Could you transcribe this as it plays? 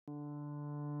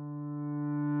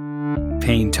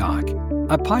Pain Talk,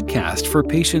 a podcast for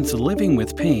patients living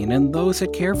with pain and those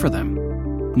that care for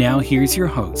them. Now here's your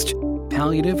host,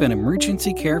 palliative and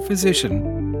emergency care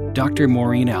physician, Dr.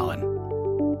 Maureen Allen.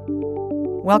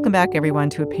 Welcome back,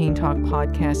 everyone, to a Pain Talk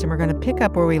podcast, and we're going to pick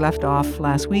up where we left off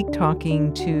last week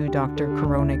talking to Dr.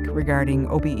 Koronik regarding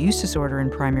opiate use disorder in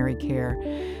primary care.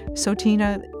 So,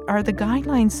 Tina, are the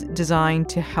guidelines designed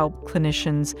to help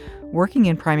clinicians working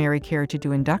in primary care to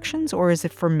do inductions, or is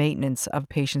it for maintenance of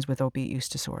patients with opiate use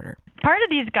disorder? Part of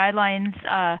these guidelines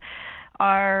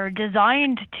are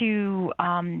designed to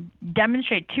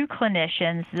demonstrate to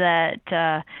clinicians that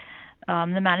the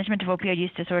management of opioid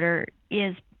use disorder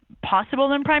is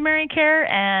possible in primary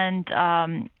care, and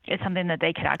it's something that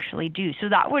they could actually do. So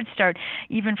that would start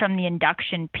even from the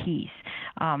induction piece,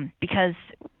 because,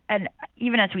 and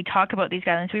even as we talk about these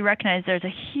guidelines, we recognize there's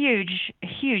a huge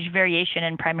variation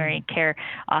in primary care,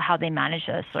 how they manage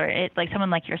this. Or like someone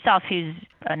like yourself who's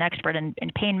an expert in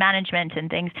pain management and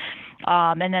things.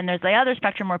 And then there's the other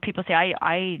spectrum where people say,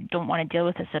 I don't want to deal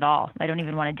with this at all. I don't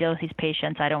even want to deal with these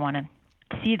patients. I don't want to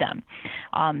see them.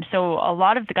 So a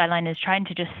lot of the guideline is trying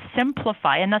to just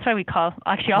simplify, and that's why we call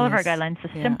actually all of our guidelines the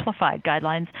simplified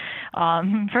guidelines,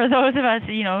 for those of us,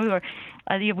 who are,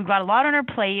 we've got a lot on our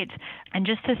plate, and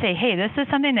just to say, hey, this is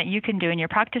something that you can do in your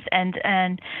practice.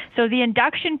 And so the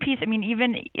induction piece, I mean,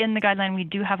 even in the guideline, we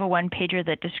do have a one-pager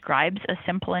that describes a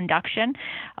simple induction.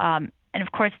 And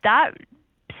of course, that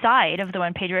side of the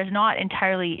one-pager is not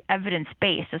entirely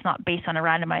evidence-based. It's not based on a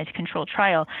randomized controlled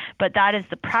trial, but that is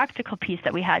the practical piece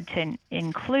that we had to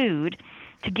include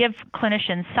to give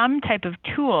clinicians some type of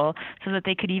tool so that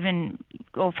they could even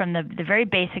go from the very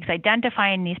basics,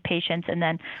 identifying these patients, and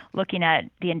then looking at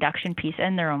the induction piece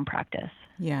in their own practice.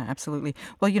 Yeah, absolutely.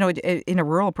 Well, in a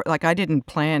rural, I didn't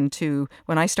plan to,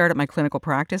 when I started my clinical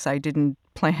practice, I didn't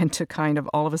plan to kind of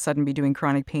all of a sudden be doing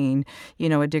chronic pain,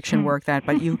 addiction work but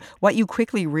what you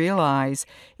quickly realize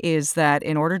is that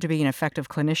in order to be an effective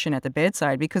clinician at the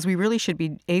bedside, because we really should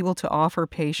be able to offer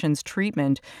patients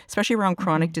treatment, especially around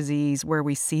chronic disease where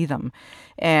we see them.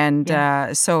 And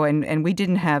and we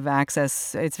didn't have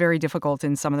access. It's very difficult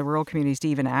in some of the rural communities to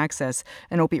even access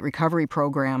an opiate recovery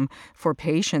program for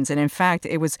patients. And in fact,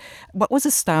 it was what was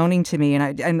astounding to me,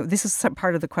 and this is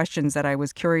part of the questions that I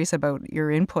was curious about your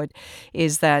input,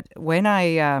 is that when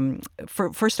I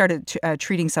first started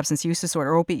treating substance use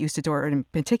disorder, opiate use disorder in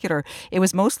particular, it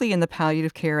was mostly in the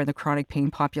palliative care and the chronic pain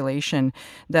population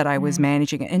that I was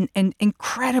managing, and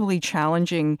incredibly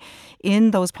challenging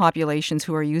in those populations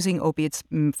who are using opiates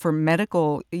for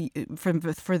medical,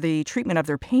 for the treatment of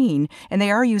their pain, and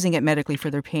they are using it medically for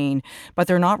their pain, but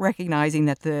they're not recognizing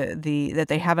that that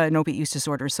they have an opiate use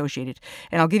disorder associated.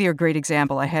 And I'll give you a great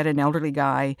example. I had an elderly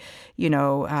guy, he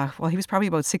was probably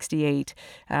about 68.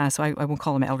 So I won't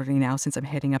call him elderly now since I'm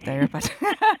heading up there. But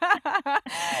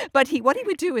but what he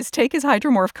would do is take his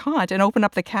hydromorph Cont and open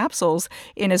up the capsules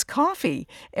in his coffee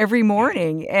every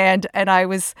morning. And I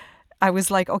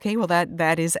was like, okay, well,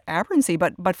 that is aberrancy.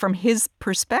 But from his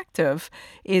perspective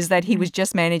is that he was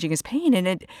just managing his pain.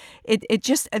 And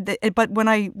but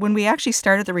when we actually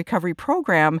started the recovery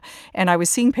program and I was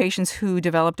seeing patients who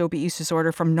developed opiate use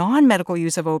disorder from non-medical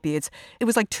use of opiates, it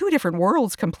was like two different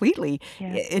worlds completely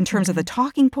in terms of the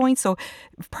talking points. So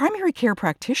primary care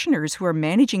practitioners who are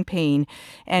managing pain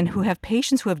and who have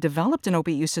patients who have developed an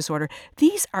opiate use disorder,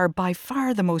 these are by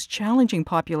far the most challenging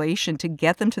population to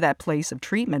get them to that place of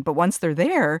treatment. But once they're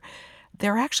there,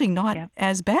 they're actually not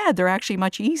as bad. They're actually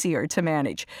much easier to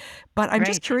manage. But I'm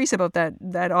just curious about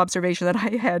that observation that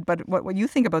I had, but what you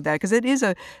think about that, because it is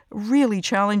a really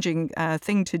challenging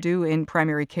thing to do in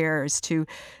primary care, is to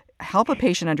help a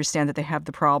patient understand that they have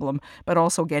the problem, but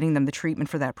also getting them the treatment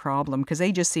for that problem, because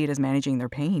they just see it as managing their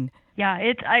pain. Yeah,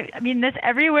 I mean, this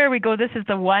everywhere we go, this is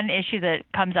the one issue that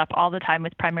comes up all the time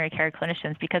with primary care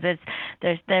clinicians, because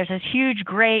there's this huge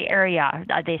gray area.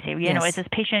 They say, is this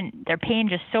patient, their pain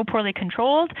just so poorly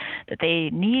controlled that they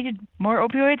need more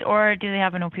opioids, or do they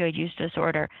have an opioid use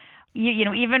disorder?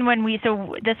 Even when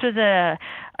so this was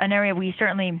an area we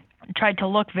certainly tried to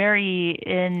look very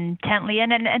intently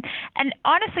in, and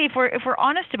honestly, if we're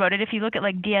honest about it, if you look at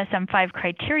like DSM-5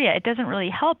 criteria, it doesn't really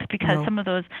help, because some of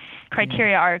those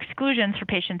criteria are exclusions for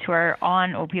patients who are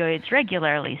on opioids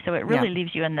regularly. So it really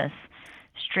leaves you in this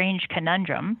strange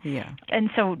conundrum. Yeah. And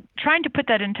so trying to put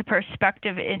that into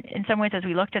perspective in some ways, as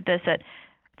we looked at this, that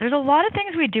there's a lot of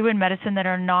things we do in medicine that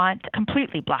are not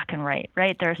completely black and white,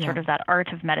 right? There's sort of that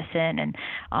art of medicine. And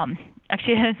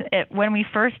actually, when we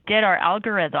first did our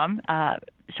algorithm,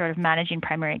 sort of managing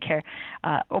primary care,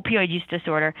 opioid use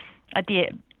disorder,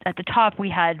 at the top we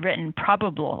had written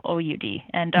probable OUD,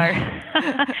 and our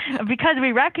because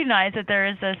we recognize that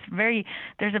there's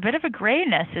a bit of a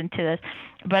grayness into this,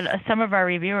 but some of our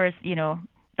reviewers,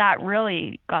 that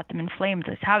really got them inflamed.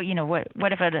 Is how,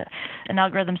 what if an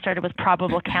algorithm started with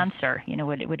probable cancer?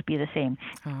 Would it be the same?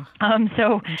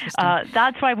 So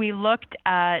that's why we looked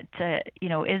at,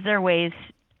 is there ways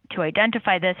to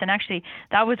identify this? And actually,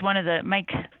 that was one of the,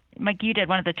 Mike, you did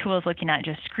one of the tools looking at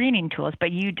just screening tools,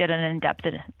 but you did an in-depth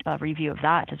review of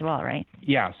that as well, right?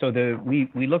 Yeah. So we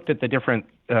looked at the different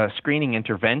screening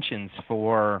interventions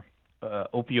for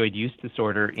opioid use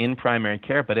disorder in primary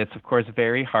care, but it's of course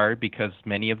very hard because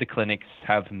many of the clinics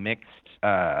have mixed,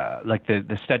 like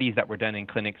the studies that were done in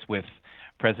clinics with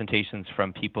presentations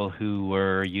from people who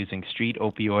were using street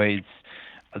opioids.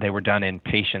 They were done in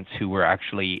patients who were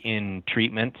actually in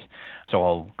treatment, so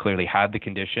all clearly had the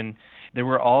condition. There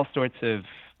were all sorts of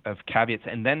caveats.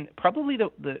 And then probably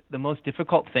the most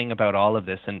difficult thing about all of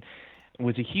this, and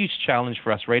was a huge challenge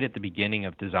for us right at the beginning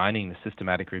of designing the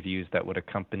systematic reviews that would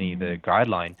accompany the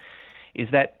guideline, is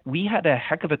that we had a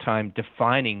heck of a time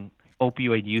defining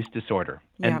opioid use disorder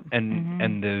and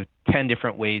the 10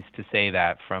 different ways to say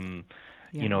that, from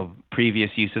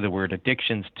previous use of the word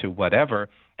addictions to whatever.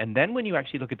 And then when you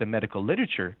actually look at the medical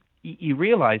literature, you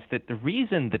realize that the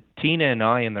reason that Tina and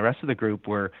I and the rest of the group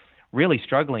were really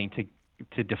struggling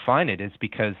to define it is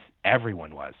because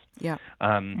everyone was.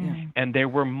 And there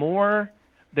were more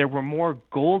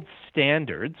gold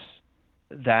standards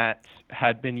that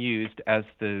had been used as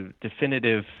the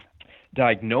definitive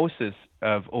diagnosis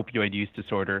of opioid use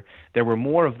disorder. There were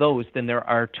more of those than there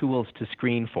are tools to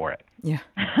screen for it. Yeah,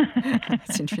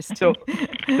 that's interesting.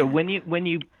 So when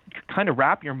you kind of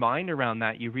wrap your mind around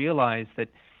that, you realize that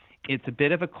it's a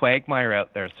bit of a quagmire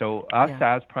out there. So us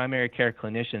as primary care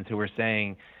clinicians who are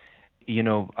saying,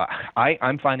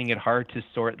 I'm finding it hard to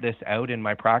sort this out in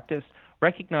my practice,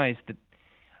 recognize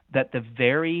that the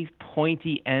very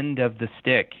pointy end of the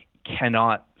stick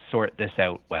cannot sort this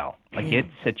out well. It's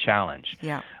a challenge.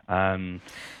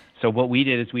 So what we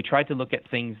did is we tried to look at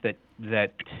things that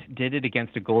did it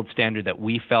against a gold standard that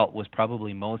we felt was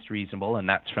probably most reasonable, and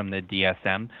that's from the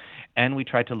DSM. And we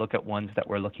tried to look at ones that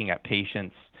were looking at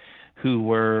patients who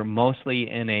were mostly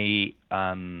in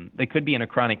they could be in a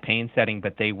chronic pain setting,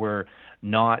 but they were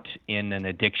not in an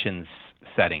addictions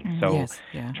setting. So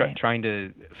trying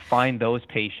to find those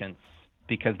patients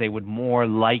because they would more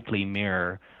likely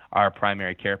mirror our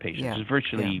primary care patients. There's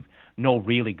virtually no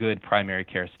really good primary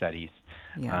care studies.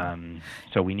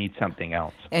 So we need something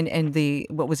else. And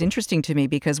what was interesting to me,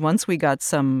 because once we got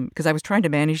because I was trying to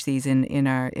manage these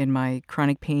in my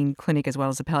chronic pain clinic as well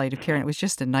as the palliative care, and it was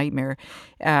just a nightmare.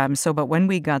 But when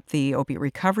we got the opiate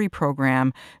recovery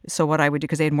program, so what I would do,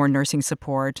 because they had more nursing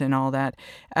support and all that,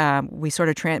 we sort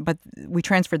of we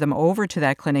transferred them over to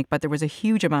that clinic, but there was a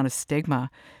huge amount of stigma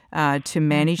to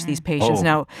manage these patients.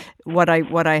 Now, what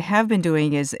I have been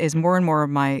doing is more and more of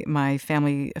my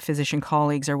family physician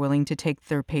colleagues are willing to take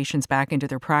their patients back into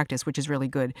their practice, which is really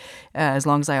good, as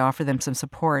long as I offer them some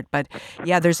support. But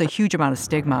there's a huge amount of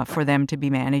stigma for them to be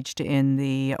managed in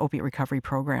the opiate recovery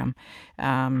program.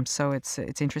 So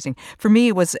it's interesting. For me,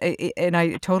 it was, and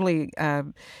I totally,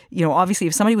 obviously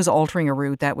if somebody was altering a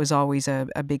route, that was always a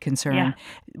big concern.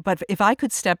 But if I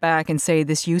could step back and say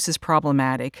this use is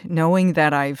problematic, knowing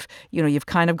that you've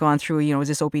kind of gone through, is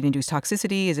this opiate-induced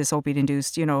toxicity? Is this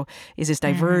opiate-induced, is this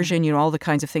diversion? All the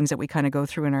kinds of things that we kind of go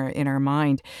through in our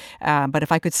mind. But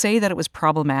if I could say that it was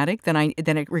problematic, then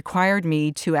it required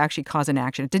me to actually cause an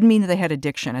action. It didn't mean that they had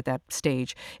addiction at that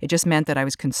stage. It just meant that I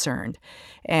was concerned.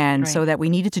 And so that we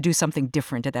needed to do something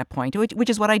different at that point, which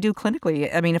is what I do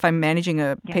clinically. I mean, if I'm managing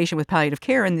a patient with palliative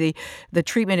care and the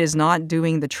treatment is not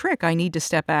doing the trick, I need to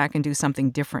step back and do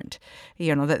something different.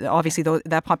 That obviously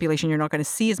that population you're not going to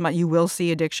see as much. You will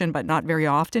see addiction, but not very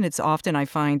often. It's often, I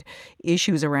find,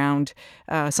 issues around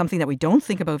something that we don't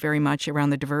think about very much around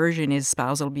the diversion is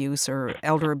spousal abuse or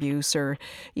elder abuse, or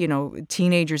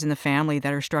teenagers in the family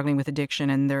that are struggling with addiction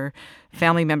and their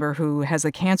family member who has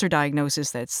a cancer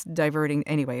diagnosis that's diverting.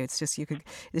 Anyway, it's just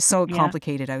it's so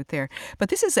complicated out there. But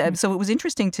this is so it was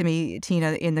interesting to me,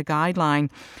 Tina, in the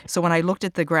guideline. So when I looked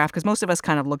at the graph, because most of us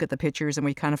kind of look at the pictures and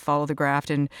we kind of follow the graph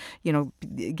and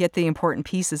get the important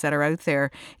pieces that are out there.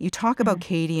 You talk about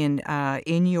Kadian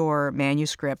in your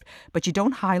manuscript, but you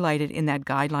don't highlight it in that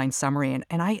guideline summary.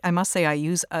 And I must say I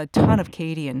use a ton of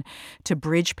Kadian to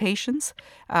bridge patients.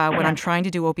 When I'm trying to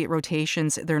do opiate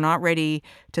rotations, they're not ready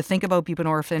to think about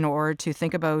buprenorphine or to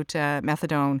think about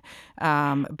methadone,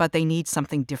 but they need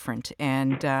something different.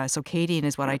 And so Kadian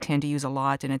is what I tend to use a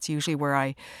lot, and it's usually where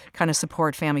I kind of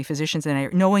support family physicians,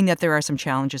 and knowing that there are some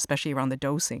challenges, especially around the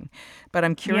dosing. But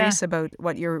I'm curious about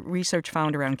what your research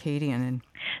found around Kadian. And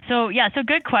So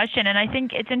good question. And I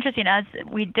think it's interesting, as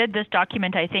we did this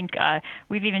document, I think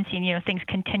we've even seen, things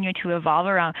continue to evolve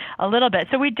around a little bit.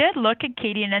 So we did look at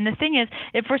Kadian, and the thing is,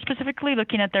 if we're specifically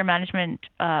looking at their management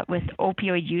with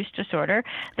opioid use disorder,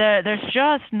 there's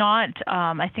just not,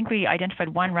 I think we identified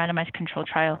one randomized control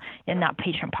trial in that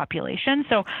patient population.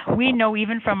 So we know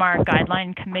even from our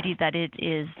guideline committee that it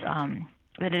is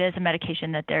a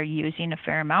medication that they're using a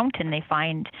fair amount, and they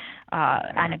find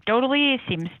anecdotally it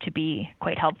seems to be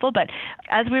quite helpful. But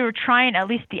as we were trying, at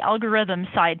least the algorithm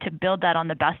side, to build that on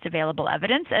the best available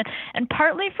evidence, and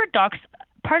partly for docs,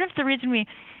 part of the reason we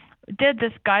did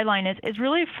this guideline is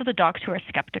really for the docs who are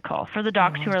skeptical, for the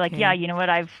docs who are like, yeah, you know what,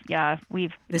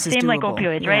 we've same like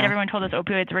opioids, right? Everyone told us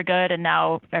opioids were good, and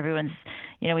now everyone's,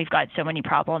 we've got so many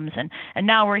problems, and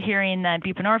now we're hearing that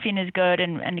buprenorphine is good,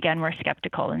 and again, we're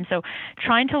skeptical. And so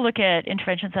trying to look at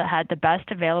interventions that had the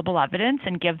best available evidence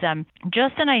and give them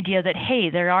just an idea that, hey,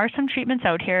 there are some treatments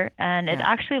out here, and it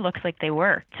actually looks like they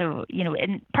work. So,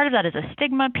 and part of that is a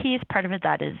stigma piece, part of it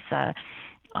that is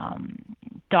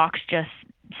docs just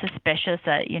suspicious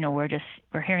that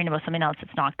we're hearing about something else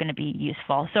that's not going to be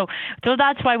useful. So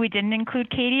that's why we didn't include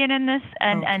Kadian in this.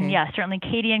 And yeah, certainly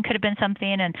Kadian could have been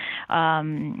something. And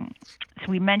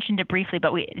so we mentioned it briefly,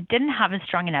 but we didn't have as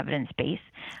strong an evidence base.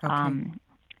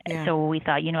 So we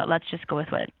thought, let's just go with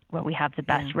what we have the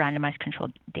best randomized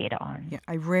controlled data on. Yeah,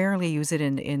 I rarely use it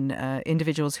in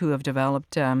individuals who have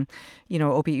developed,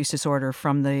 opiate use disorder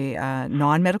from the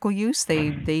non-medical use. They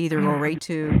either go right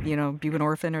to,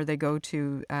 buprenorphine, or they go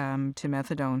to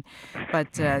methadone.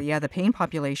 But the pain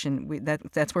population,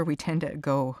 that's where we tend to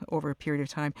go over a period of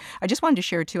time. I just wanted to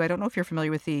share too. I don't know if you're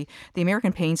familiar with the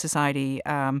American Pain Society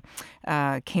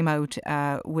came out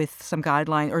with some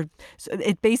guidelines, or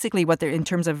it basically what they're in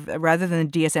terms of, rather than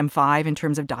DSM-5 in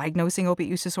terms of diagnosing opiate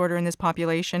use disorder in this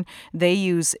population, they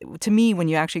use, to me, when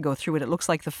you actually go through it, it looks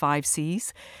like the 5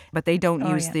 C's, but they don't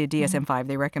use the DSM-5.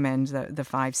 They recommend the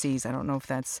 5 C's. I don't know if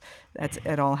that's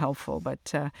at all helpful. But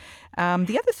the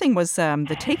other thing was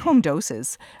the take-home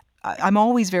doses. I'm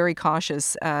always very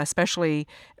cautious, especially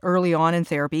early on in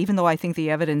therapy, even though I think the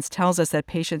evidence tells us that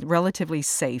patients relatively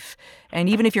safe. And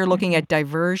even if you're looking at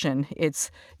diversion,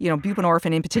 it's,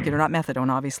 buprenorphine in particular, not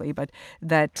methadone, obviously, but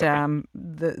that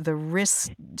the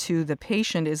risk to the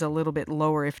patient is a little bit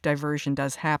lower if diversion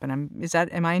does happen.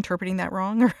 Am I interpreting that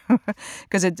wrong?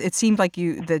 Because it seemed like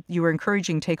you were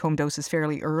encouraging take-home doses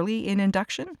fairly early in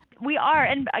induction? We are.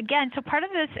 And again, so part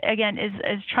of this, again, is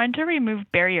trying to remove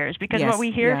barriers, because what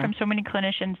we hear from so many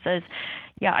clinicians is,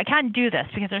 I can't do this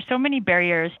because there's so many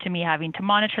barriers to me having to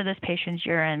monitor this patient's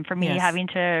urine, for me having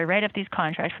to write up these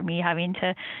contracts, for me having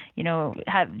to,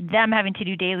 having to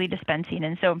do daily dispensing.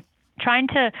 And so trying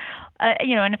to,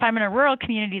 and if I'm in a rural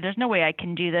community, there's no way I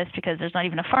can do this because there's not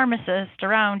even a pharmacist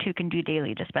around who can do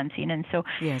daily dispensing. And so,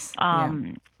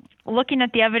 looking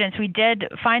at the evidence, we did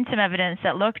find some evidence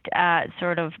that looked at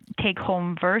sort of take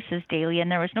home versus daily,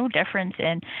 and there was no difference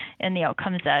in the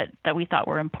outcomes that we thought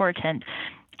were important.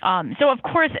 So of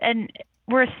course, and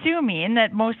we're assuming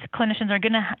that most clinicians are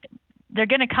they're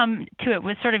going to come to it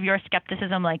with sort of your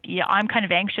skepticism, like, I'm kind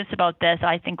of anxious about this.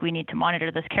 I think we need to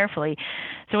monitor this carefully.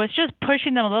 So it's just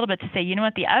pushing them a little bit to say,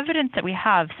 what, the evidence that we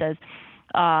have says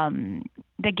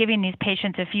that giving these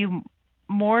patients a few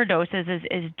more doses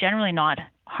is generally not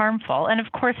harmful. And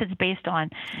of course, it's based on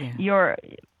your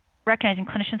recognizing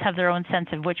clinicians have their own sense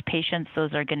of which patients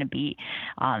those are going to be.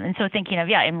 And so thinking of,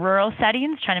 in rural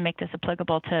settings, trying to make this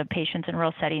applicable to patients in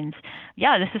rural settings,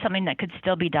 this is something that could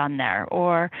still be done there.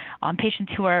 Or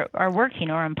patients who are working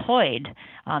or employed,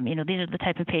 these are the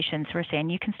type of patients we're saying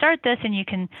you can start this, and you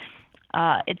can,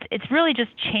 it's really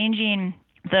just changing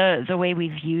the way we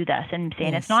view this and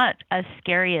saying it's not as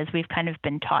scary as we've kind of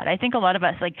been taught. I think a lot of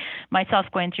us, like myself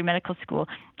going through medical school,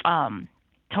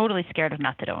 totally scared of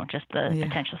methadone, just the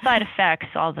potential side effects,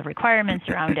 all the requirements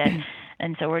around it.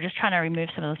 And so we're just trying to remove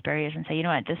some of those barriers and say,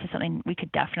 this is something we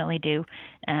could definitely do,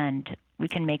 and we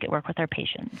can make it work with our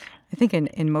patients. I think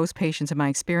in most patients, in my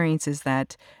experience, is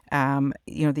that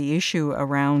the issue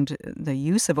around the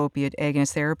use of opioid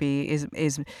agonist therapy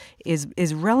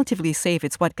is relatively safe.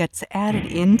 It's what gets added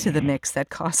into the mix that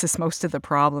causes most of the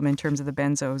problem in terms of the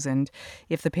benzos, and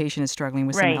if the patient is struggling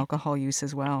with some alcohol use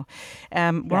as well.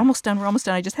 We're almost done.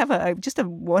 I just have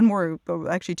one more,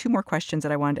 actually two more questions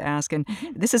that I wanted to ask, and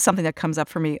this is something that comes up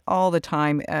for me all the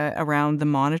time around the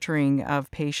monitoring of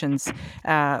patients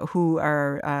who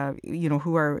are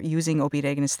using opioid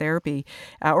agonist therapy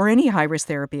or any high risk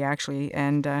therapy actually,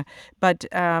 but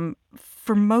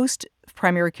for most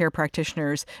primary care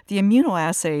practitioners, the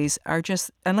immunoassays are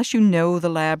just, unless you know the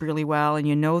lab really well and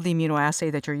you know the immunoassay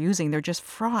that you're using, they're just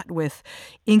fraught with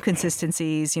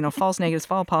inconsistencies, false negatives,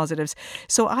 false positives.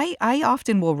 So I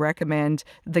often will recommend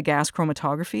the gas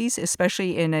chromatographies,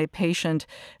 especially in a patient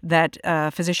that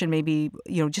physician may be,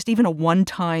 just even a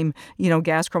one-time,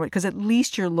 gas chromat, because at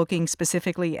least you're looking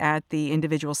specifically at the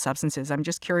individual substances. I'm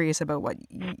just curious about what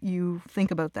you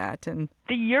think about that. And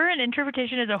the urine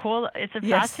interpretation as a whole, it's a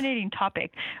fascinating topic.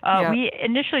 We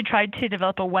initially tried to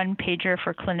develop a one-pager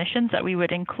for clinicians that we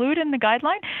would include in the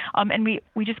guideline, and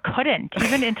we just couldn't.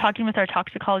 Even in talking with our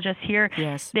toxicologists here,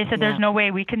 they said there's no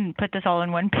way we can put this all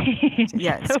in one page.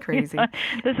 Yeah, it's crazy.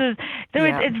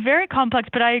 It's very complex,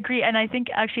 but I agree, and I think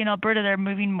actually in Alberta they're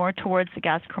moving more towards the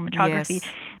gas chromatography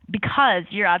because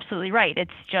you're absolutely right.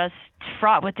 It's just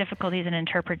fraught with difficulties in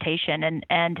interpretation,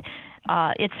 and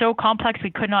it's so complex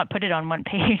we could not put it on one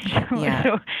page.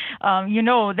 So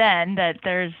then that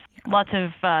there's lots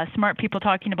of smart people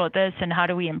talking about this and how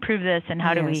do we improve this and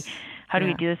how do we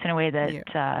do this in a way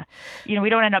that we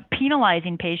don't end up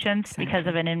penalizing patients because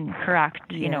of an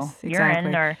incorrect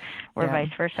urine or vice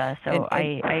versa. So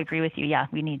I agree with you. Yeah,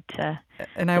 we need to.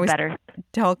 And I always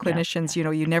tell clinicians,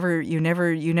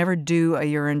 you never do a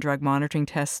urine drug monitoring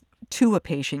test to a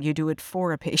patient. You do it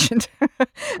for a patient,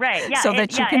 right? Yeah, so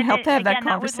that you can help to have that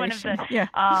conversation. That was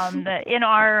one of the, in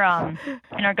our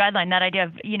guideline, that idea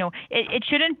of it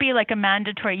shouldn't be like a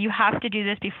mandatory. You have to do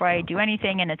this before I do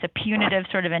anything, and it's a punitive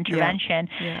sort of intervention.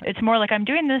 It's more like I'm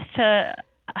doing this to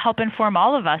help inform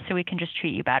all of us so we can just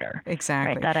treat you better.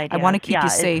 Exactly. Right, that idea. I want to keep you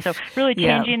safe. So really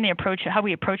changing the approach, how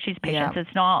we approach these patients.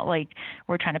 It's not like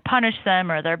we're trying to punish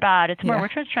them or they're bad. It's more we're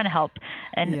just trying to help.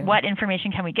 And what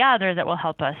information can we gather that will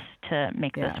help us to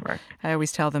make this work? I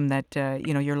always tell them that,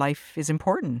 your life is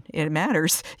important. It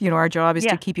matters. Our job is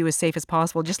to keep you as safe as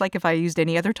possible. Just like if I used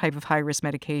any other type of high-risk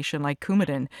medication like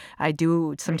Coumadin, I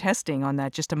do some testing on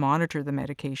that just to monitor the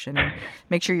medication and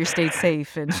make sure you stay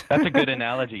safe. And that's a good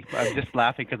analogy. I'm just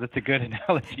laughing because it's a good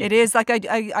analogy. It is. Like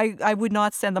I would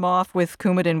not send them off with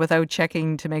Coumadin without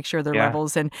checking to make sure their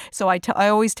levels. And so I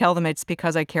always tell them it's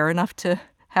because I care enough to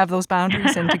have those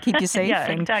boundaries and to keep you safe.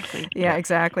 Exactly. Yeah,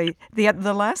 exactly. The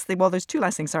last thing, there's two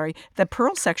last things, sorry. The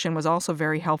Pearl section was also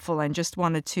very helpful, and just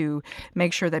wanted to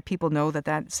make sure that people know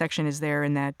that section is there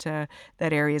in that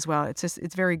area as well. It's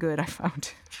very good, I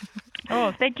found.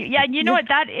 Oh, thank you. Yeah, you know what?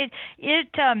 That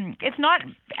it's not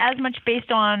as much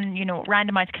based on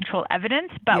randomized control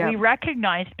evidence, but we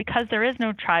recognized because there is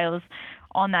no trials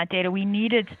on that data, we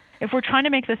needed. If we're trying to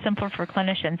make this simpler for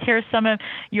clinicians, here's some of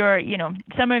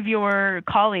your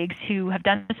colleagues who have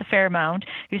done this a fair amount,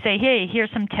 who say, hey,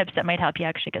 here's some tips that might help you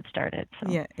actually get started.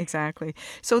 So. Yeah, exactly.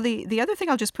 So the other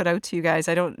thing I'll just put out to you guys,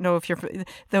 I don't know if you're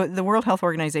the World Health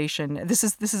Organization. This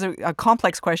is a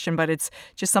complex question, but it's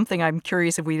just something I'm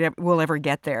curious if we'll ever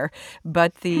get there.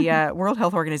 But the World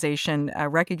Health Organization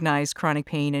recognized chronic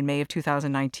pain in May of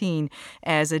 2019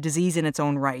 as a disease in its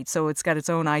own right. So it's got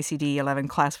its own ICD-11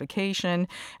 classification.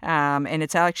 And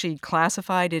it's actually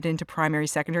classified it into primary,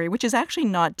 secondary, which is actually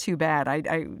not too bad.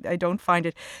 I don't find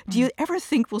it. Do you ever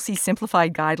think we'll see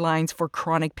simplified guidelines for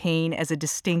chronic pain as a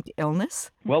distinct illness?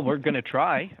 Well, we're going to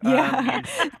try. Yeah,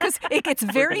 because it gets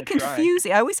very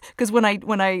confusing. Because when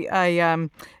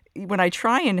I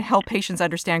try and help patients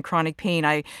understand chronic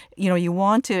pain, you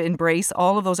want to embrace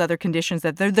all of those other conditions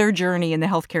that they're their journey in the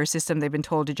healthcare system. They've been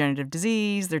told degenerative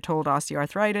disease, they're told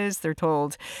osteoarthritis, they're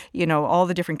told, all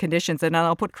the different conditions. And then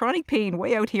I'll put chronic pain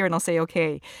way out here and I'll say,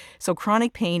 okay, so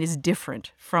chronic pain is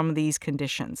different from these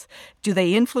conditions. Do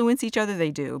they influence each other?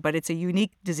 They do, but it's a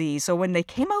unique disease. So when they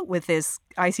came out with this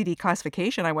ICD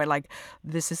classification, I went like,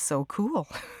 this is so cool.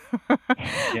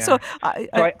 So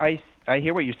I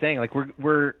hear what you're saying. Like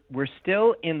we're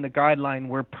still in the guideline.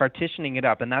 We're partitioning it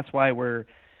up, and that's why we're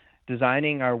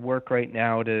designing our work right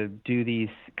now to do these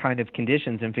kind of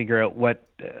conditions and figure out what,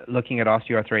 looking at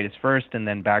osteoarthritis first, and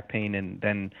then back pain, and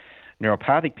then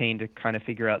neuropathic pain to kind of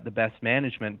figure out the best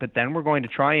management. But then we're going to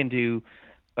try and do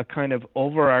a kind of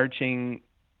overarching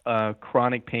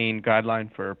chronic pain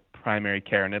guideline for primary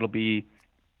care, and it'll be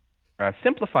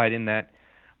simplified in that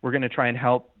we're going to try and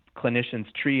help clinicians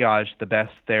triage the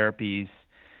best therapies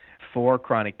for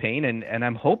chronic pain, and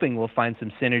I'm hoping we'll find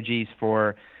some synergies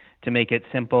to make it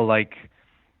simple, like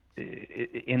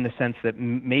in the sense that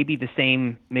maybe the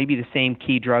same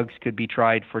key drugs could be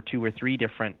tried for 2 or 3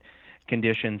 different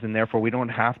conditions, and therefore we don't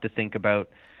have to think about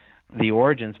the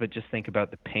origins, but just think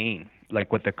about the pain,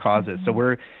 like what the cause is.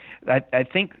 So I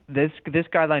think this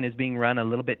guideline is being run a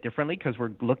little bit differently because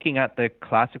we're looking at the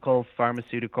classical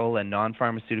pharmaceutical and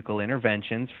non-pharmaceutical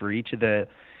interventions for each of the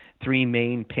 3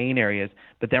 main pain areas.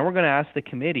 But then we're going to ask the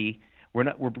committee.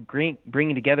 We're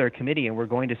bringing together a committee, and we're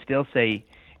going to still say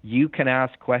you can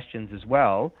ask questions as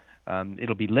well.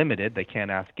 It'll be limited; they can't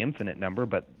ask infinite number,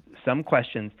 but some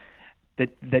questions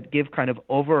that give kind of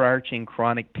overarching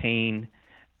chronic pain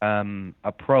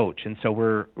approach. And so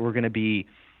we're going to be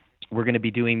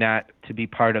doing that to be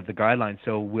part of the guidelines.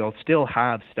 So we'll still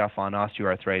have stuff on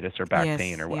osteoarthritis or back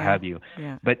pain or what have you.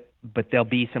 Yeah. But there'll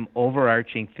be some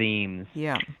overarching themes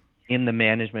in the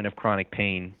management of chronic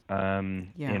pain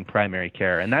in primary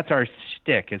care. And that's our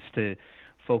shtick, is to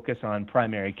focus on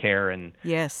primary care and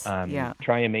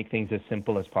try and make things as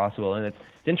simple as possible. And it's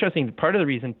interesting. Part of the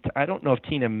reason, I don't know if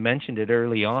Tina mentioned it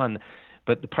early on,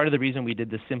 but part of the reason we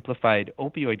did the simplified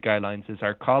opioid guidelines is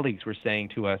our colleagues were saying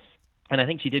to us, and I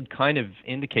think she did kind of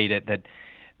indicate it,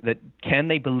 that can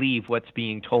they believe what's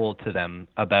being told to them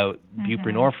about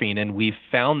buprenorphine? And we've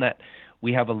found that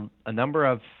we have a number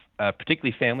of,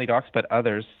 particularly family docs, but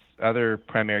other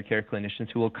primary care clinicians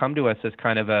who will come to us as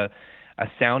kind of a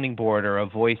sounding board or a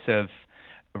voice of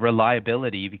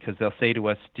reliability, because they'll say to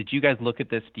us, did you guys look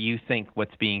at this? Do you think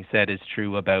what's being said is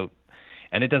true about,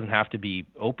 and it doesn't have to be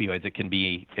opioids, it can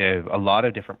be a lot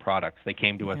of different products. They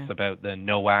came to us about the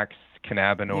NOACs,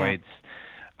 cannabinoids,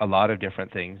 a lot of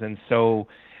different things. And so,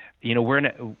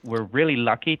 we're really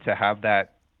lucky to have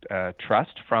that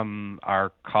trust from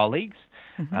our colleagues,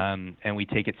 and we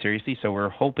take it seriously. So we're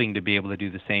hoping to be able to do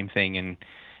the same thing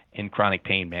in chronic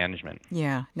pain management.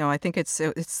 Yeah, no, I think it's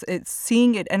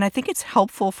seeing it, and I think it's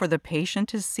helpful for the patient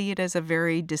to see it as a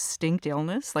very distinct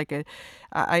illness. Like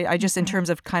I just, in terms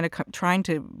of kind of trying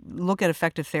to look at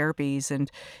effective therapies, and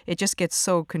it just gets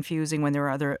so confusing when there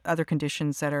are other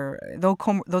conditions that are, though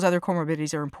those other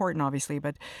comorbidities are important, obviously,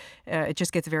 but it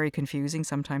just gets very confusing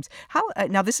sometimes. How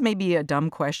now, this may be a dumb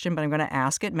question, but I'm going to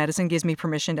ask it. Medicine gives me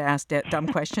permission to ask dumb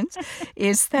questions.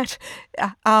 Is that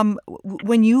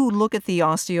when you look at the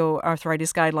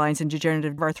osteoarthritis guidelines and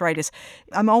degenerative arthritis,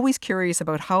 I'm always curious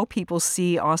about how people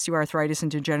see osteoarthritis and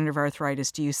degenerative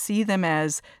arthritis. Do you see them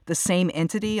as the same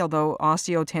entity, although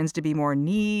osteo tends to be more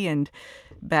knee and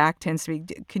back tends to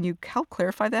be... Can you help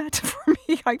clarify that for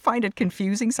me? I find it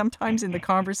confusing sometimes in the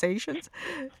conversations.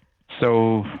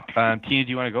 So, Tina, do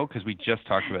you want to go? Because we just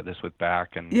talked about this with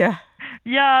back and...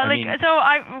 Yeah, so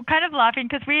I'm kind of laughing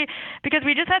because we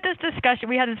just had this discussion.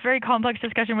 We had this very complex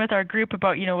discussion with our group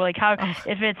about, how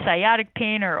if it's sciatic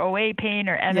pain or OA pain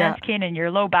or MS pain in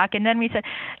your low back. And then we said,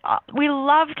 we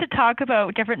love to talk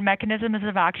about different mechanisms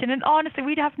of action. And honestly,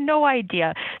 we'd have no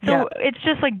idea. So it's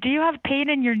just like, do you have pain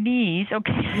in your knees?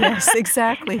 Okay. Yes,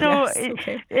 exactly. So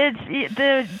it's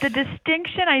the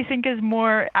distinction, I think, is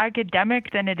more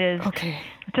academic than it is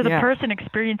to the person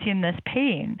experiencing this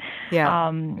pain.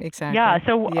 Yeah, exactly. Yeah,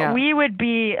 so we would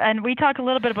be, and we talk a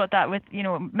little bit about that with,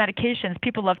 medications.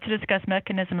 People love to discuss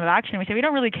mechanism of action. We say we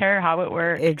don't really care how it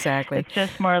works. Exactly. It's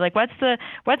just more like, what's the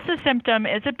symptom?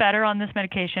 Is it better on this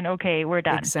medication? Okay, we're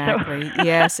done. Exactly. So,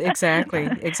 yes, exactly.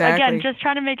 Again, just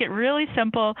trying to make it really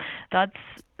simple. That's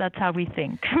how we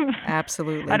think.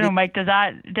 Absolutely. I don't know, Mike, did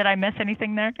I miss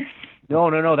anything there?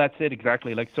 No, that's it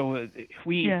exactly.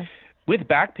 With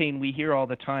back pain, we hear all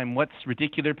the time, what's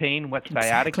radicular pain, what's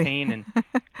sciatic pain, and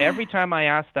every time I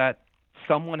ask that,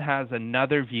 someone has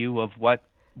another view of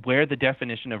where the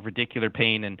definition of radicular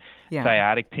pain and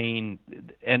sciatic pain,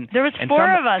 and there was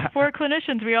four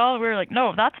clinicians. We all were like,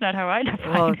 no, that's not how I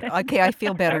define it. Okay, I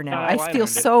feel better now. I feel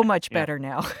so much better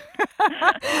now.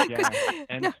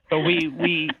 And so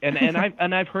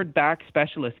I've heard back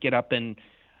specialists get up and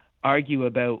argue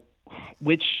about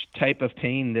which type of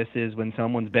pain this is when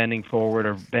someone's bending forward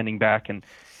or bending back. And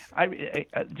I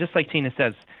just like Tina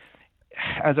says,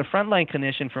 as a frontline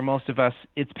clinician, for most of us,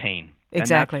 it's pain.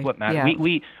 Exactly. And that's what matters.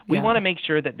 Yeah. We want to make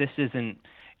sure that this isn't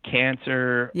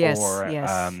cancer or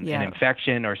an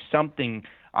infection or something,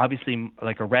 obviously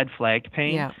like a red flag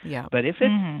pain. Yeah. But if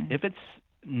it's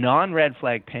non-red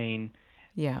flag pain,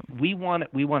 we want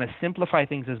to simplify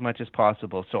things as much as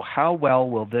possible. So how well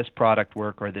will this product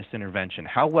work or this intervention?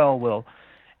 How well will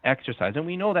exercise? And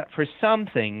we know that for some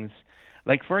things,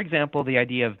 like for example, the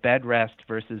idea of bed rest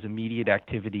versus immediate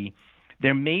activity,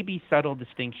 there may be subtle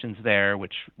distinctions there,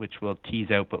 which we'll tease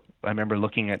out. But I remember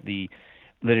looking at the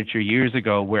literature years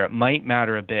ago where it might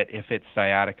matter a bit if it's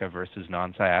sciatica versus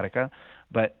non-sciatica,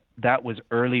 but that was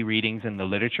early readings in the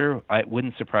literature. It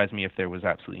wouldn't surprise me if there was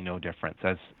absolutely no difference,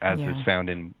 as is found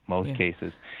in most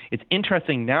cases. It's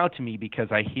interesting now to me because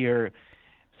I hear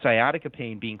sciatica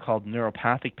pain being called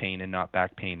neuropathic pain and not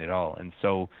back pain at all. And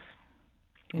so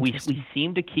we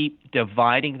seem to keep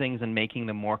dividing things and making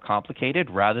them more complicated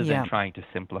rather than trying to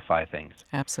simplify things.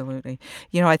 Absolutely.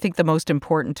 I think the most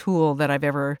important tool that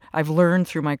I've learned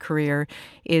through my career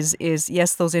is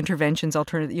yes, those interventions,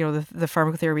 alternative, the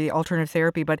pharmacotherapy, alternative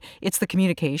therapy, but it's the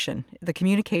communication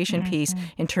piece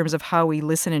in terms of how we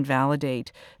listen and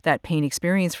validate that pain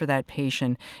experience for that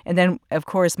patient. And then, of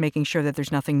course, making sure that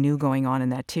there's nothing new going on in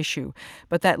that tissue.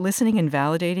 But that listening and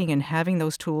validating and having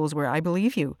those tools where I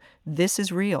believe you, this is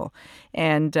real.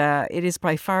 And it is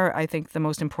by far, I think, the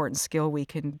most important skill we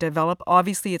can develop.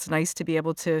 Obviously, it's nice to be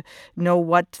able to know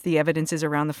what the evidence is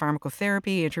around the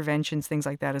pharmacotherapy, interventions, things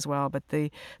like that as well. But the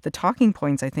talking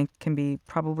points, I think, can be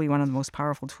probably one of the most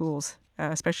powerful tools.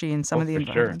 Especially in some of the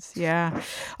environments. Sure. Yeah.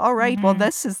 All right. Well,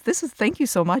 this is. Thank you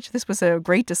so much. This was a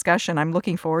great discussion. I'm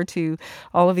looking forward to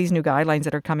all of these new guidelines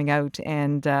that are coming out.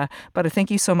 And but thank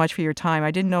you so much for your time.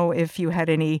 I didn't know if you had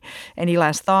any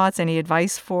last thoughts, any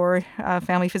advice for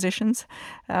family physicians,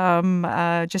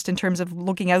 just in terms of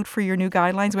looking out for your new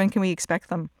guidelines. When can we expect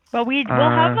them? Well, we'll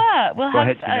have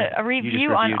a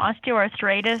review on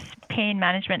osteoarthritis pain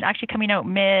management actually coming out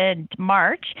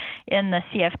mid-March in the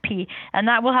CFP, and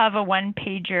that will have a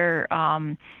one-pager.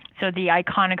 So the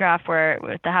iconograph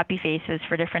with the happy faces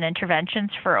for different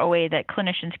interventions for OA that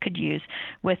clinicians could use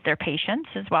with their patients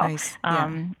as well. Nice.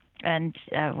 And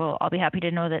I'll be happy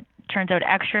to know that turns out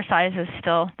exercise is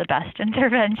still the best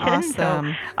intervention.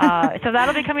 Awesome. So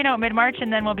that'll be coming out mid-March,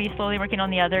 and then we'll be slowly working on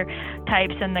the other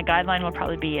types, and the guideline will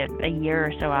probably be a year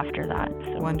or so after that.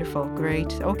 So. Wonderful.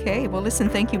 Great. Okay. Well, listen,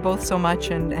 thank you both so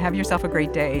much, and have yourself a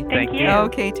great day. Thank you.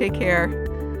 Okay. Take care.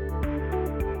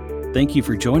 Thank you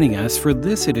for joining us for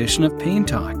this edition of Pain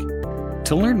Talk.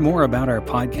 To learn more about our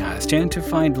podcast and to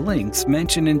find links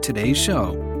mentioned in today's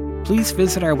show, please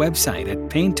visit our website at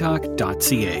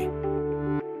paintalk.ca.